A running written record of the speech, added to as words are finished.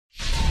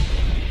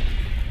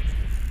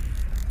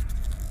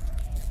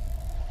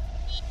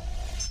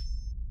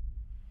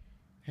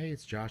Hey,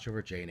 it's Josh over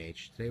at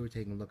J&H. Today we're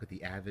taking a look at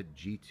the Avet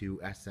G2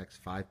 SX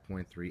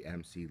 5.3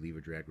 MC lever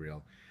drag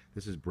reel.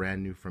 This is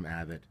brand new from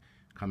Avet,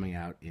 coming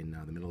out in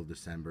the middle of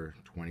December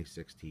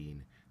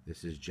 2016.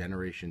 This is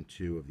generation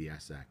 2 of the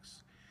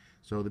SX.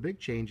 So the big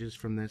changes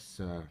from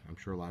this, I'm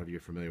sure a lot of you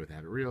are familiar with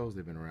Avet reels.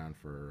 They've been around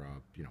for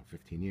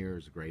 15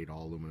 years, great,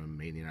 all aluminum,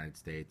 made in the United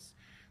States.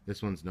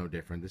 This one's no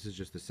different. This is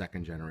just the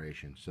second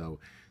generation. So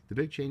the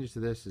big changes to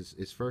this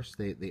is first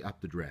they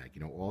up the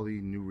drag. All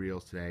the new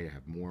reels today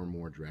have more and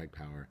more drag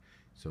power.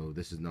 So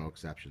this is no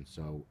exception.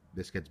 So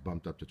this gets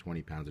bumped up to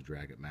 20 pounds of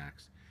drag at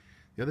max.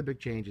 The other big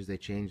change is they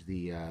changed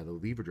the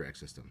lever drag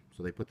system.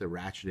 So they put the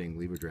ratcheting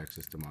lever drag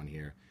system on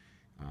here.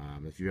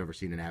 If you've ever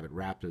seen an Avet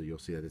Raptor, you'll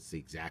see that it's the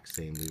exact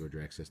same lever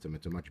drag system.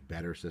 It's a much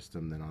better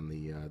system than on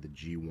the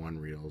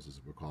G1 reels, as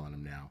we're calling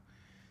them now.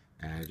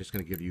 And it's just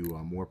going to give you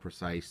a more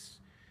precise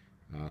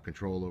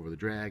control over the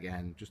drag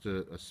and just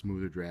a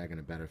smoother drag and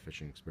a better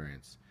fishing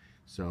experience.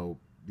 So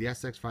the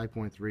SX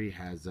 5.3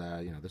 has,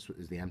 this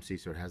is the MC,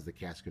 so it has the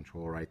cast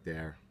control right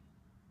there.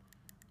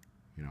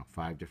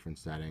 5 different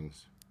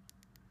settings.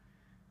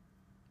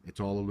 It's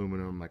all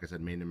aluminum, like I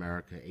said, made in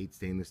America. 8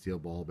 stainless steel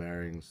ball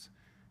bearings.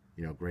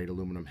 Great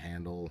aluminum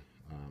handle.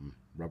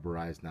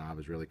 Rubberized knob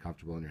is really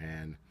comfortable in your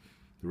hand.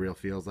 The reel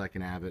feels like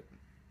an Avet.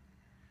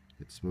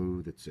 It's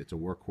smooth. It's a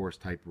workhorse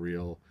type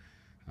reel.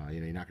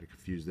 You're not going to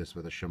confuse this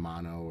with a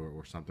Shimano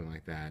or something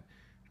like that.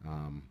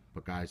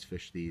 But guys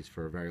fish these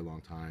for a very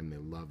long time. They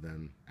love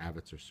them.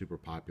 Avets are super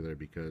popular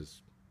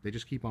because they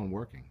just keep on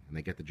working and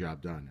they get the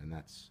job done, and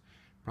that's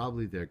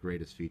probably their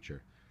greatest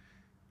feature.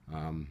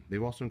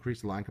 They've also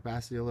increased the line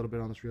capacity a little bit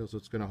on this reel, so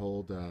it's going to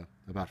hold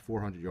about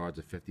 400 yards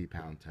of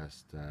 50-pound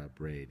test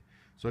braid.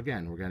 So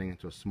again, we're getting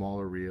into a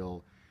smaller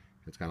reel.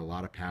 It's got a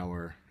lot of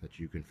power that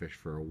you can fish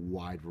for a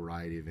wide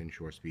variety of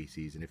inshore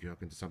species, and if you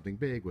hook into something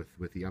big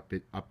with the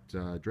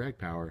upped drag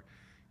power,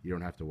 you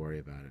don't have to worry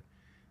about it.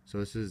 So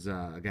this is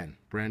again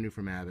brand new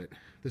from Avet.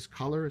 This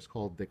color is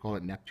they call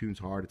it Neptune's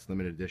Heart. It's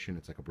limited edition.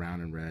 It's like a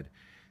brown and red.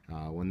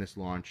 When this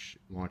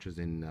launches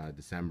in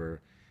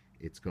December,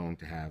 it's going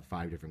to have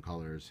 5 different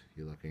colors.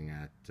 You're looking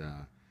at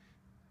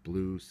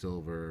blue,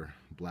 silver,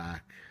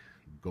 black,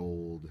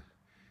 gold,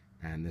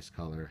 and this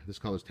color. This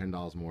color is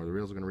 $10 more. The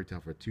reels are going to retail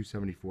for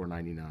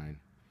 $274.99,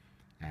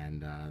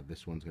 and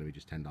this one's going to be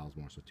just $10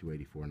 more, so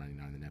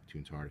 $284.99. The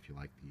Neptune's Heart, if you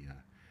like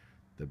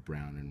the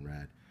brown and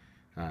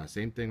red.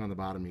 Same thing on the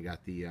bottom. You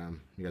got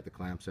the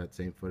clamp set,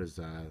 same foot as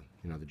the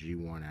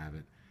G1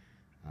 Avet.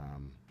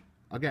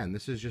 Again,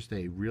 this is just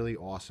a really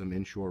awesome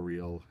inshore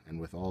reel, and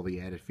with all the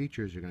added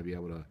features, you're going to be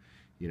able to,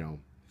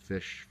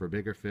 fish for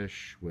bigger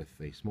fish with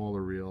a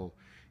smaller reel.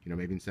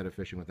 Maybe instead of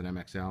fishing with an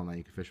MXL, now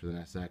you can fish with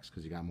an SX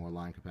because you got more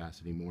line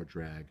capacity, more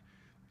drag,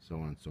 so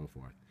on and so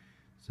forth.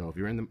 So if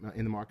you're in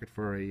the market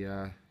for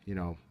a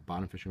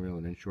bottom fishing reel,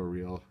 an inshore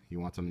reel, you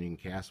want something you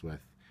can cast with,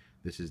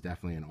 this is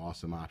definitely an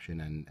awesome option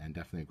and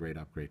definitely a great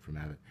upgrade from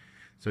Avet.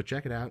 So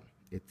check it out.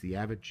 It's the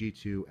Avet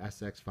G2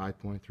 SX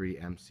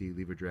 5.3 MC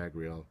lever drag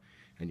reel,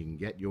 and you can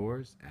get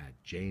yours at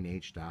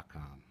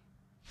jnh.com.